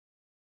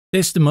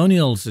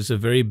Testimonials is a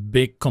very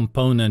big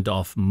component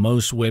of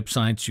most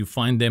websites. You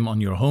find them on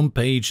your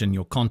homepage and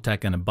your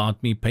contact and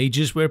about me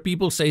pages where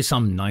people say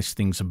some nice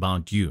things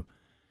about you.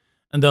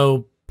 And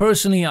though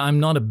personally I'm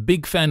not a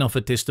big fan of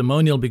a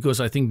testimonial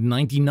because I think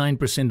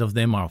 99% of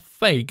them are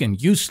fake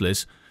and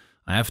useless,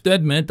 I have to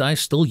admit I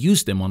still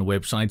use them on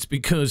websites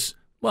because,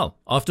 well,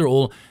 after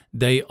all,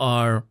 they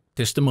are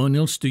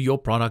testimonials to your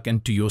product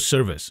and to your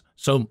service.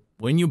 So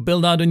when you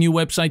build out a new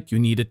website, you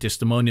need a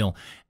testimonial.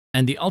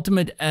 And the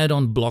ultimate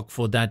add-on block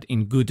for that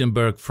in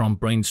Gutenberg from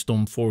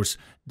Brainstorm Force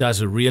does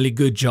a really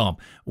good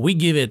job. We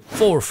give it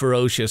 4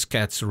 Ferocious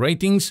Cats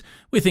ratings.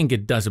 We think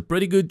it does a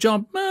pretty good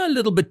job. A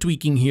little bit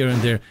tweaking here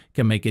and there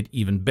can make it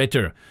even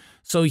better.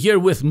 So here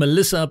with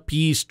Melissa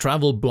P's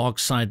travel blog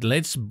site,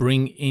 let's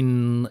bring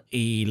in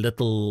a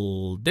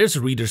little, there's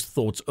reader's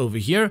thoughts over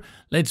here.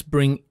 Let's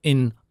bring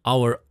in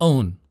our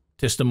own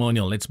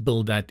testimonial. Let's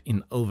build that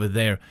in over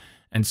there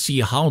and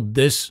see how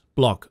this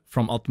block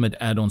from Ultimate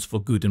Add-ons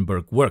for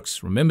Gutenberg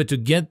works. Remember, to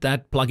get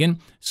that plugin,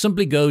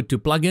 simply go to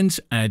Plugins,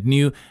 Add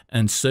New,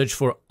 and search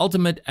for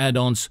Ultimate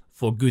Add-ons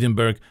for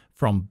Gutenberg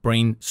from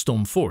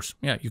Brainstorm Force.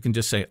 Yeah, you can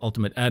just say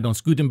Ultimate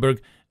Add-ons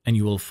Gutenberg and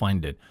you will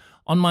find it.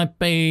 On my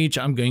page,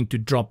 I'm going to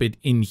drop it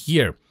in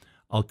here.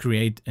 I'll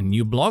create a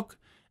new block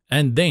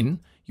and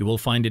then you will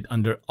find it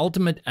under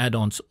Ultimate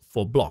Add-ons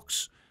for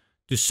blocks.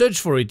 To search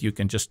for it, you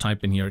can just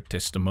type in here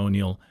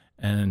testimonial,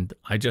 and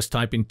I just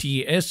type in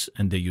TES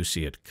and there you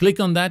see it. Click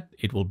on that,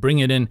 it will bring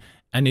it in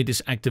and it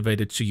is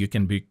activated so you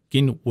can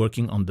begin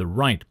working on the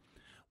right.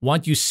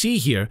 What you see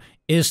here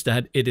is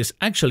that it is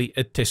actually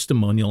a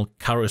testimonial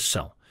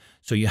carousel.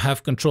 So you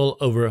have control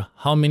over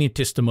how many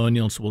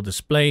testimonials will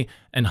display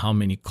and how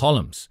many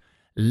columns.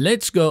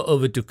 Let's go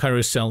over to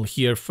carousel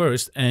here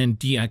first and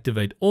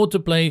deactivate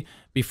autoplay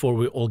before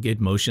we all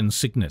get motion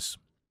sickness.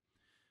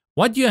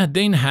 What you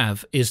then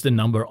have is the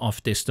number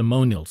of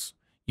testimonials.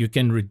 You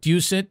can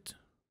reduce it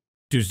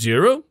to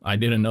 0. I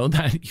didn't know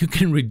that. You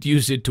can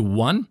reduce it to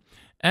 1.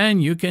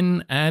 And you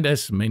can add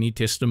as many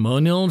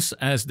testimonials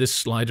as this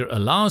slider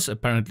allows,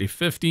 apparently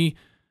 50.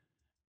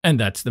 And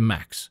that's the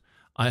max.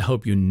 I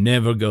hope you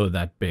never go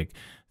that big.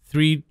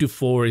 3 to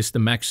 4 is the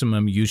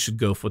maximum you should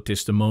go for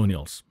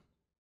testimonials.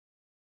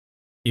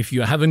 If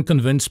you haven't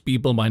convinced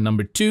people by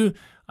number 2,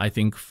 I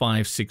think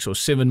 5, 6, or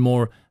 7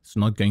 more is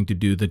not going to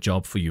do the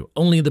job for you.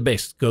 Only the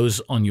best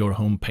goes on your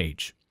home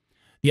page.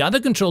 The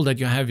other control that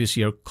you have is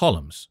your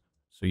columns.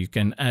 So you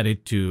can add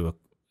it to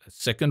a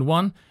second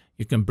one,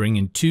 you can bring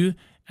in 2,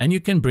 and you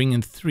can bring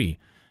in 3.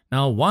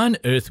 Now, why on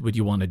earth would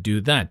you want to do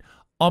that?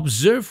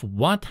 Observe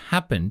what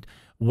happened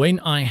when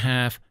I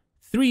have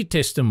 3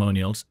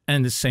 testimonials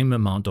and the same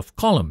amount of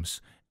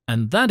columns.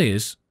 And that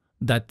is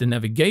that the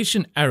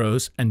navigation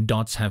arrows and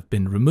dots have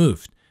been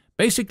removed.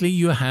 Basically,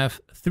 you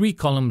have 3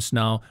 columns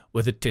now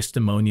with a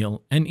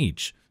testimonial in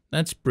each.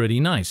 That's pretty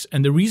nice.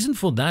 And the reason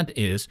for that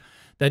is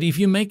that if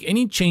you make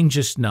any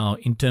changes now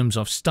in terms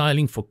of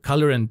styling for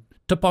color and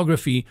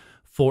typography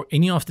for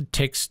any of the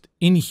text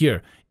in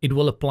here, it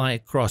will apply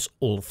across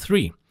all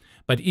 3.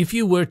 But if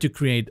you were to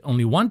create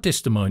only 1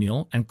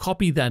 testimonial and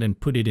copy that and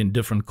put it in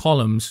different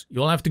columns,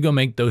 you'll have to go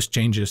make those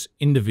changes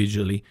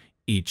individually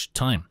each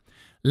time.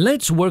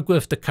 Let's work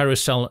with the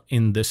carousel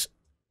in this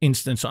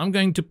instance. So I'm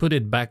going to put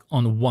it back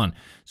on 1.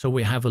 So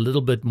we have a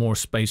little bit more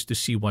space to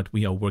see what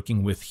we are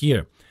working with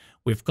here.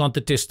 We've got the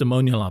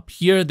testimonial up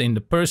here, then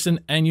the person,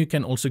 and you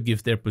can also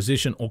give their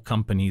position or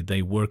company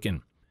they work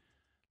in.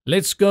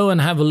 Let's go and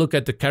have a look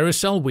at the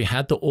carousel. We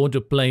had the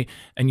autoplay,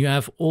 and you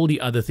have all the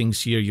other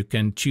things here. You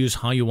can choose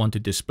how you want to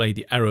display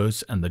the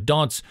arrows and the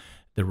dots,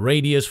 the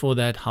radius for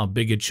that, how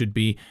big it should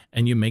be,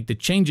 and you make the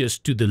changes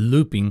to the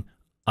looping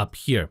up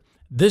here.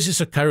 This is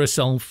a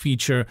carousel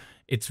feature.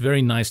 It's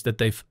very nice that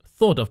they've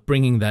thought of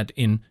bringing that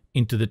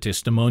into the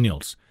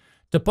testimonials.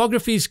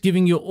 Typography is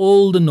giving you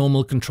all the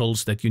normal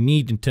controls that you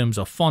need in terms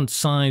of font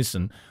size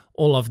and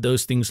all of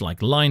those things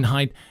like line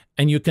height,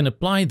 and you can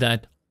apply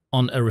that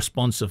on a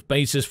responsive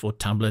basis for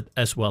tablet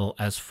as well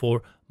as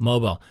for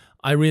mobile.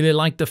 I really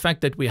like the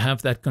fact that we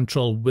have that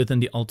control within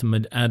the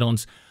Ultimate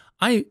Add-ons.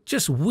 I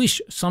just wish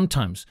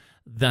sometimes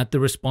that the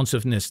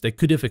responsiveness, they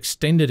could have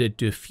extended it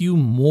to a few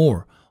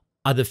more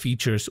other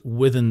features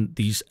within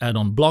these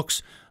add-on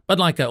blocks. But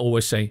like I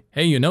always say,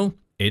 hey, you know,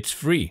 it's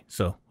free,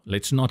 so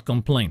let's not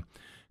complain.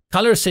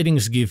 Color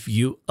settings give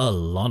you a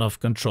lot of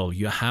control.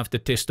 You have the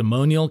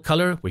testimonial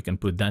color. We can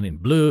put that in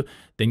blue.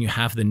 Then you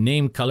have the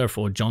name color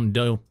for John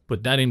Doe.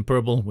 Put that in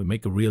purple. We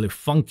make a really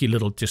funky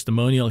little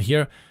testimonial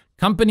here.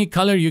 Company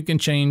color you can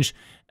change.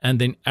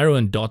 And then arrow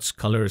and dots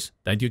colors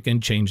that you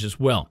can change as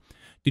well.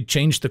 To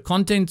change the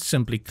content,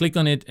 simply click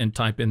on it and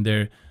type in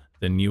there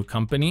the new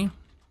company.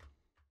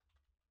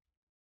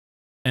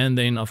 And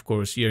then, of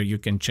course, here you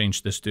can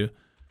change this to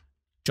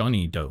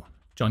Johnny Doe.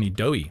 Johnny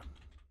Doe,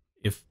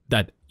 if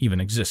that even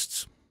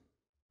exists.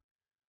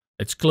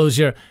 Let's close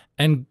here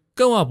and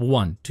go up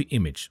 1 to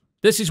image.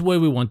 This is where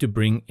we want to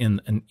bring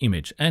in an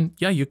image. And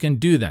yeah, you can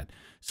do that.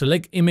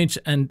 Select image,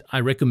 and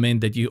I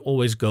recommend that you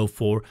always go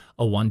for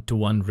a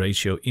 1-to-1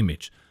 ratio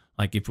image.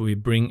 Like if we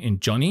bring in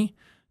Johnny,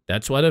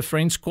 That's what her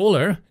friends call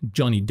her,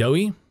 Johnny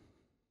Dowie.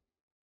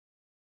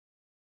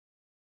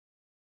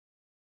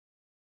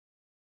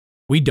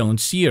 We don't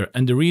see her,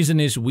 and the reason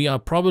is we are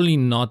probably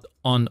not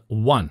on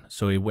 1.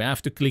 So we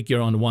have to click here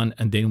on 1,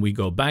 and then we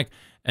go back,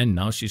 and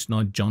now she's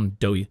not John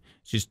Dowie,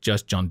 she's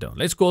just John Doe.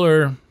 Let's call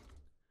her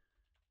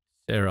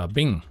Sarah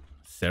Bing.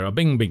 Sarah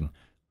Bing Bing.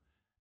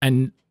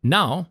 And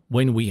now,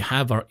 when we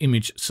have our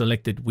image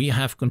selected, we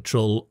have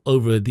control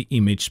over the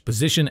image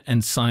position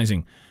and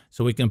sizing.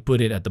 So we can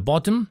put it at the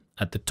bottom,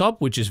 at the top,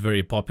 which is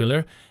very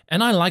popular,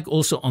 and I like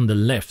also on the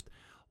left.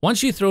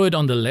 Once you throw it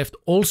on the left,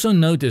 also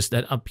notice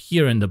that up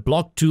here in the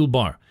block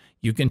toolbar,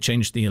 you can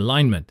change the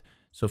alignment.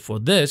 So for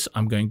this,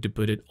 I'm going to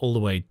put it all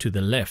the way to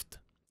the left.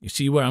 You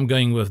see where I'm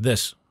going with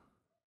this?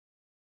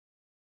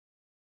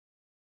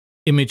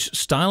 Image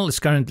style is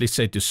currently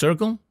set to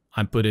circle.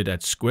 I put it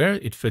at square.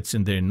 It fits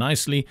in there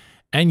nicely.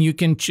 And you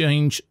can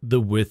change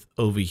the width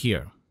over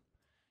here.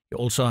 You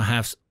also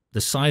have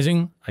the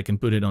sizing. I can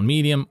put it on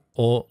medium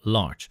or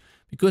large.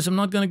 Because I'm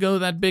not going to go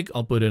that big,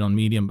 I'll put it on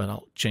medium, but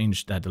I'll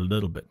change that a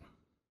little bit.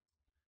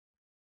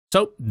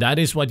 So that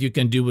is what you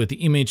can do with the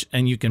image,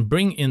 and you can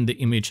bring in the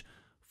image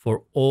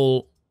for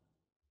all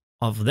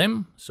of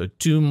them. So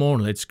 2 more,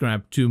 let's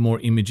grab 2 more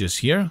images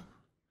here.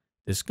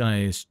 This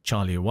guy is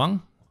Charlie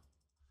Wang.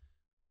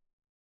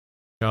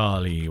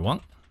 Charlie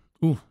Wang.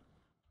 Ooh,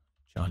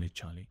 Charlie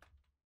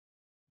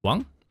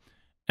Wang.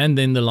 And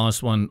then the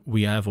last one,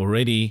 we have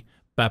already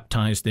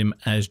baptized him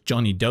as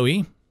Johnny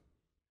Dowie.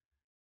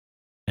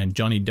 And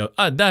Johnny Dowie,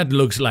 that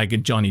looks like a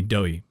Johnny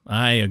Dowie.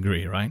 I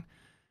agree, right?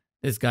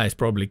 This guy is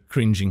probably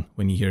cringing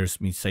when he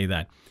hears me say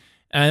that.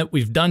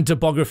 We've done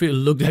typography,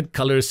 looked at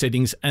color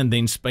settings, and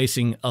then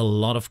spacing. A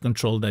lot of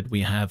control that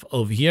we have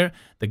over here.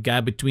 The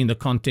gap between the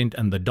content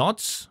and the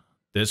dots.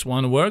 This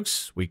one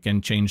works. We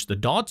can change the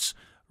dots.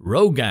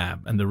 Row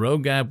gap, and the row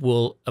gap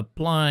will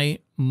apply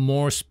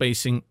more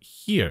spacing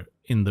here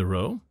in the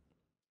row.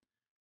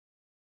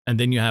 And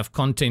then you have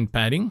content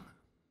padding.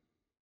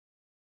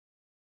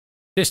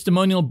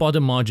 Testimonial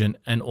bottom margin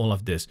and all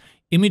of this.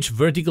 Image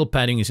vertical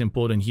padding is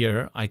important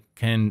here. I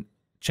can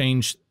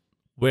change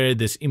where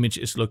this image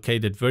is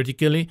located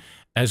vertically,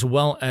 as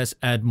well as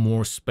add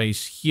more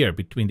space here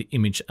between the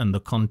image and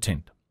the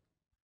content.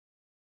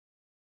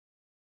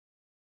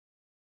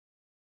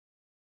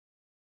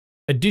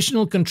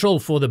 Additional control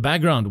for the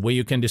background, where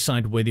you can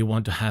decide whether you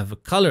want to have a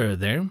color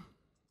there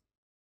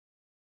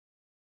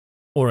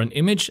or an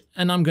image,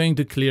 and I'm going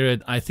to clear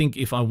it. I think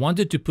if I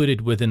wanted to put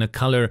it within a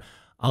color,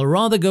 I'll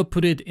rather go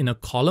put it in a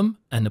column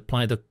and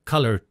apply the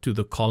color to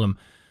the column.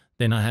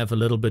 Then I have a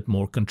little bit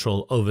more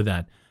control over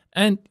that.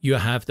 And you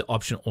have the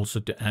option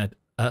also to add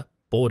a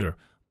border.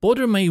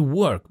 Border may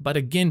work, but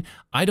again,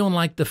 I don't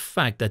like the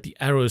fact that the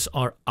arrows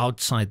are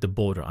outside the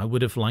border. I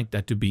would have liked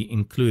that to be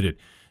included.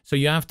 So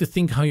you have to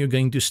think how you're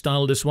going to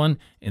style this one.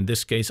 In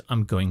this case,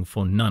 I'm going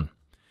for none.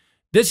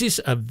 This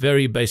is a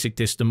very basic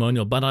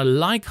testimonial, but I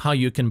like how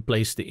you can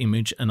place the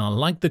image, and I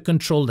like the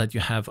control that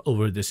you have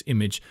over this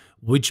image,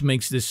 which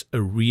makes this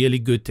a really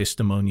good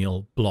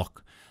testimonial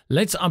block.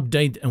 Let's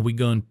update and we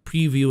go and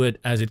preview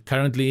it as it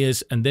currently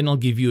is, and then I'll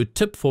give you a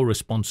tip for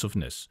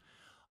responsiveness.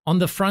 On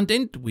the front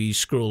end, we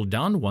scroll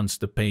down once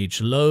the page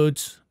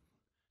loads.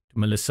 To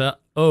Melissa.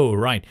 Oh,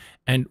 right.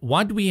 And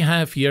what we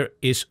have here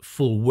is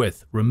full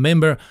width.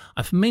 Remember,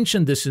 I've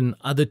mentioned this in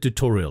other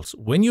tutorials.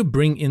 When you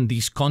bring in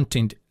these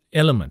content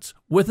elements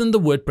within the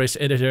WordPress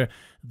editor,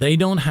 they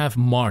don't have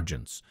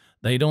margins.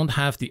 They don't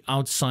have the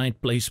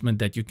outside placement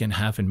that you can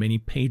have in many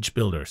page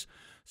builders.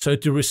 So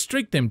to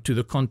restrict them to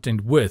the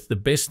content width, the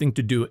best thing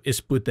to do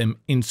is put them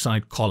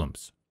inside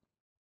columns.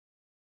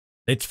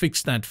 Let's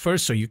fix that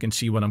first so you can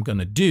see what I'm going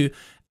to do.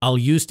 I'll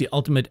use the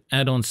ultimate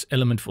add-ons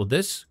element for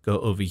this. Go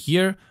over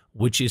here,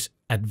 which is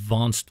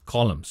advanced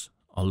columns.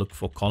 I'll look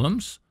for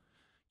columns.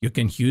 You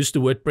can use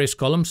the WordPress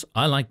columns.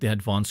 I like the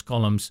advanced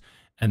columns.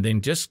 And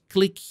then just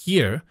click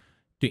here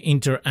to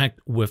interact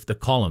with the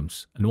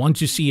columns. And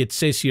once you see it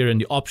says here in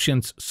the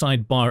options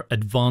sidebar,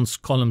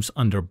 advanced columns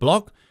under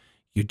block,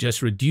 you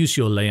just reduce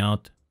your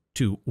layout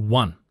to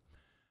 1.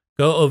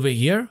 Go over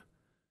here,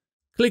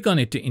 click on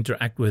it to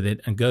interact with it,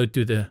 and go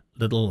to the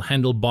little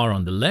handlebar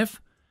on the left,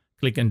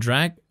 click and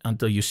drag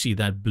until you see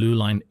that blue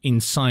line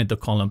inside the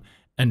column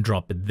and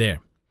drop it there.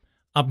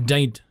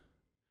 Update.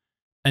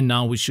 And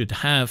now we should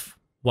have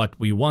what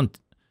we want.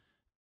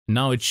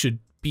 Now it should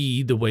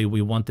be the way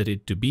we wanted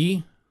it to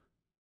be,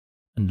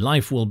 and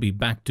life will be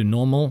back to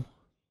normal.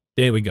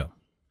 There we go.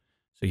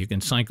 So you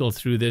can cycle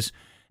through this,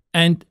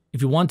 and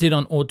if you want it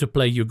on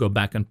autoplay, you go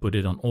back and put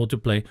it on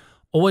autoplay.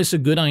 Always a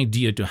good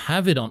idea to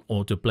have it on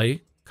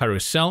autoplay,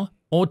 carousel,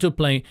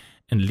 autoplay,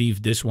 and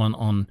leave this one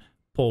on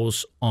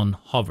pause on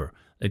hover.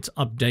 Let's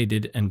update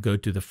it and go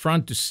to the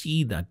front to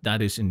see that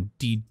that is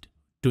indeed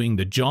doing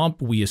the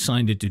job we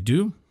assigned it to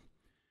do,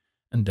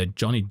 and that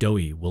Johnny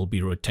Dowie will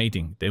be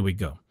rotating. There we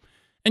go.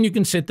 And you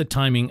can set the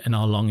timing and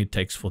how long it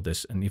takes for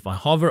this. And if I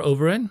hover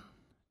over it,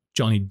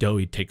 Johnny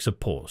Dowie takes a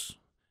pause.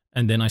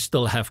 And then I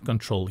still have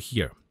control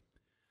here.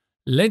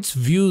 Let's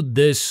view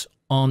this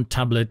on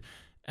tablet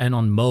and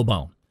on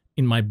mobile.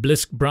 in my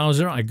Blisk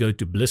browser, I go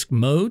to Blisk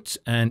modes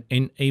and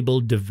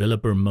enable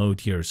developer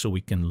mode here so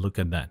we can look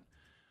at that.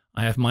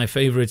 I have my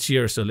favorites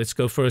here, so let's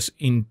go first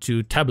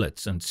into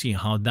tablets and see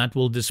how that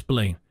will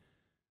display.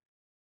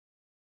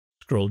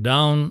 Scroll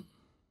down,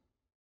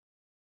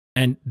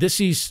 and this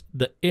is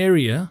the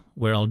area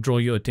where I'll draw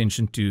your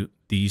attention to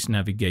these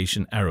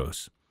navigation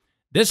arrows.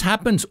 This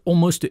happens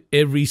almost to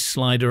every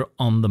slider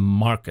on the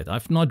market.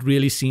 I've not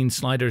really seen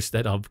sliders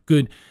that are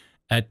good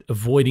at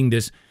avoiding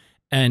this.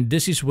 And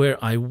this is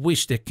where I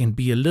wish there can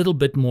be a little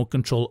bit more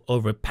control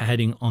over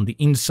padding on the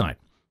inside.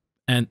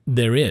 And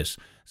there is.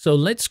 So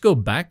let's go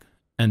back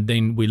and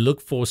then we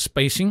look for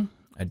spacing.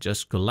 I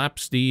just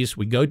collapse these.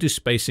 We go to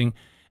spacing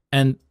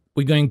and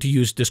we're going to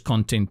use this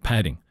content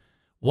padding.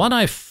 What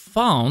I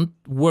found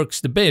works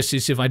the best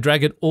is if I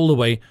drag it all the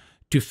way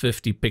to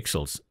 50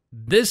 pixels.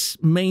 This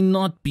may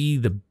not be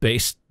the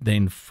best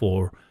then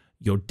for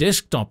your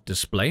desktop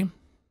display.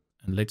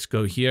 And let's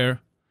go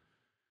here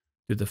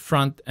to the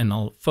front and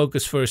I'll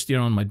focus first here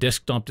on my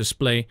desktop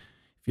display.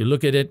 If you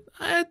look at it,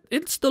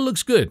 it still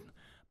looks good,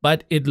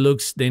 but it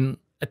looks then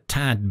a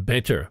tad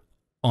better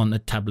on a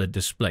tablet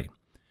display.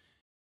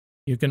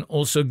 You can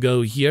also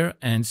go here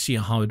and see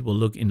how it will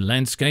look in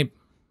landscape.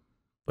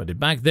 Put it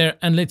back there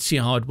and let's see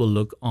how it will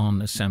look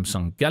on a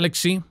Samsung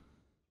Galaxy,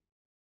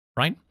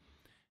 right?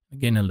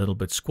 Again, a little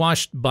bit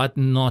squashed, but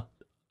not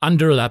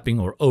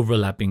underlapping or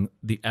overlapping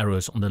the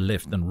arrows on the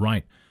left and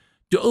right.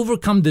 To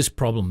overcome this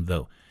problem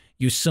though,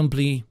 you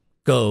simply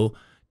go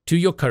to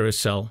your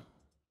carousel,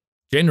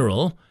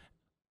 general,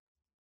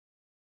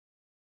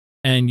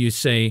 and you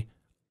say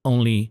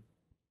only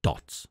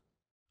dots.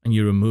 And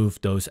you remove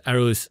those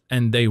arrows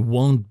and they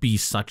won't be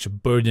such a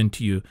burden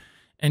to you.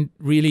 And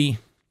really,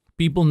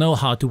 people know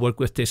how to work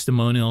with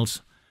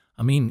testimonials.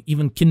 I mean,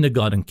 even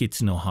kindergarten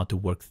kids know how to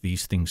work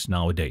these things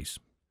nowadays.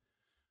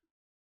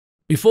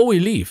 Before we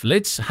leave,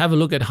 let's have a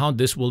look at how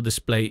this will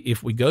display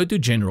if we go to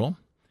General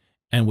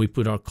and we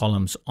put our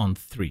columns on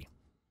 3.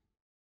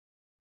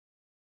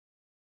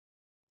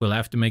 We'll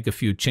have to make a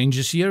few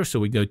changes here. So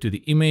we go to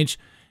the image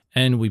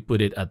and we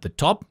put it at the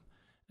top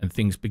and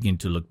things begin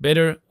to look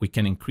better. We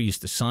can increase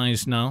the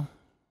size now.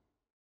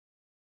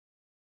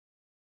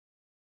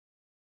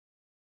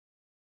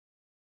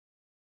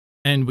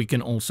 And we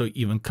can also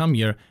even come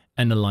here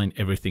and align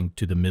everything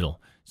to the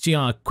middle. See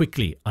how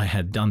quickly I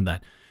had done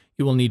that.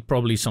 You will need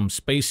probably some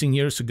spacing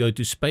here. So go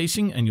to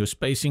spacing and your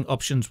spacing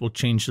options will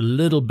change a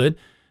little bit.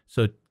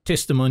 So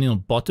testimonial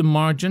bottom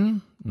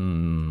margin,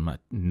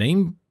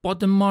 name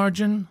bottom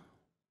margin.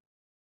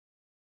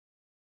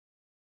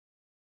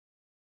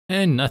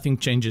 And nothing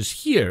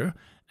changes here.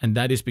 And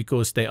that is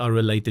because they are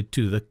related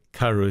to the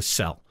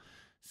carousel.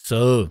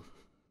 So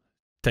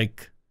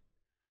take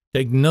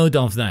note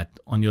of that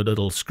on your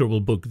little scribble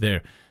book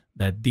there,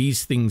 that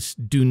these things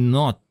do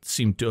not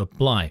seem to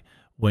apply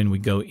when we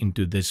go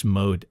into this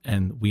mode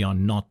and we are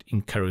not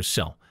in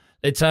carousel.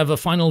 Let's have a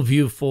final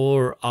view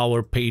for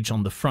our page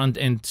on the front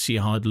end, see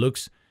how it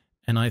looks.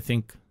 And I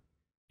think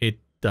it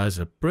does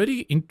a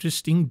pretty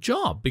interesting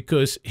job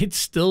because it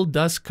still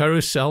does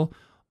carousel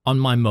on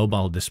my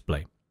mobile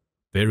display.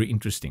 Very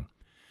interesting.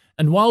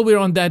 And while we're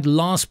on that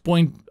last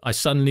point, I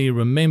suddenly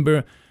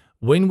remember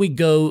when we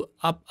go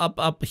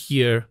up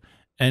here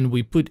and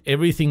we put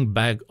everything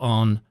back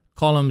on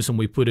columns and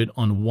we put it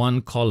on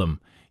one column,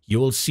 you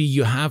will see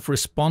you have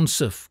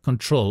responsive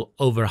control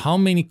over how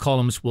many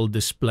columns will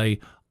display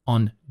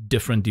on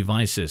different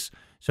devices.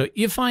 So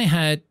if I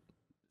had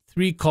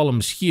 3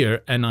 columns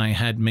here and I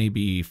had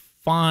maybe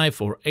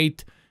 5 or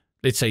 8,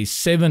 let's say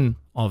 7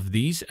 of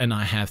these, and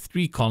I have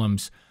 3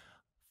 columns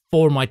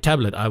for my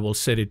tablet, I will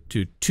set it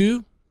to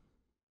 2.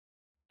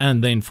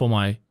 And then for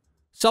my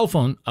cell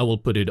phone, I will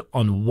put it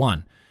on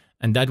 1.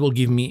 And that will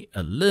give me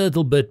a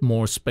little bit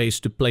more space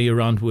to play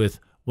around with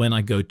when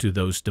I go to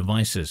those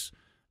devices.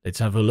 Let's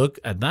have a look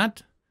at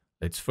that.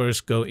 Let's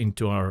first go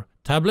into our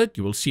tablet.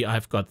 You will see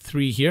I've got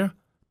 3 here.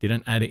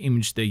 Didn't add an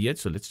image there yet,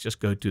 so let's just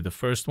go to the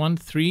first one,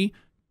 3,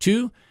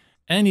 2.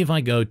 And if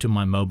I go to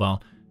my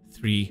mobile,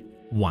 3,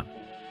 1.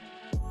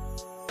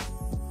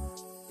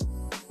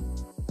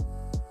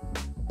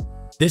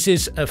 This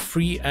is a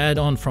free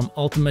add-on from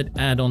Ultimate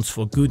Addons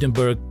for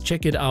Gutenberg.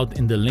 Check it out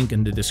in the link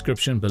in the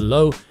description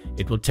below.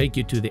 It will take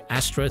you to the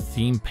Astra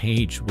theme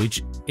page,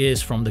 which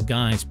is from the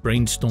guys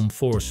Brainstorm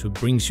Force, who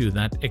brings you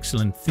that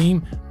excellent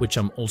theme, which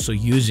I'm also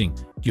using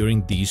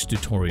during these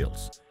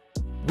tutorials.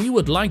 We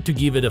would like to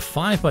give it a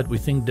 5, but we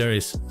think there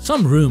is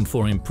some room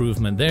for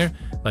improvement there.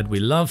 But we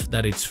love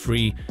that it's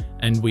free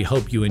and we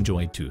hope you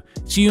enjoy it too.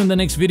 See you in the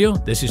next video.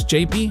 This is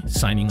JP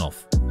signing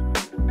off.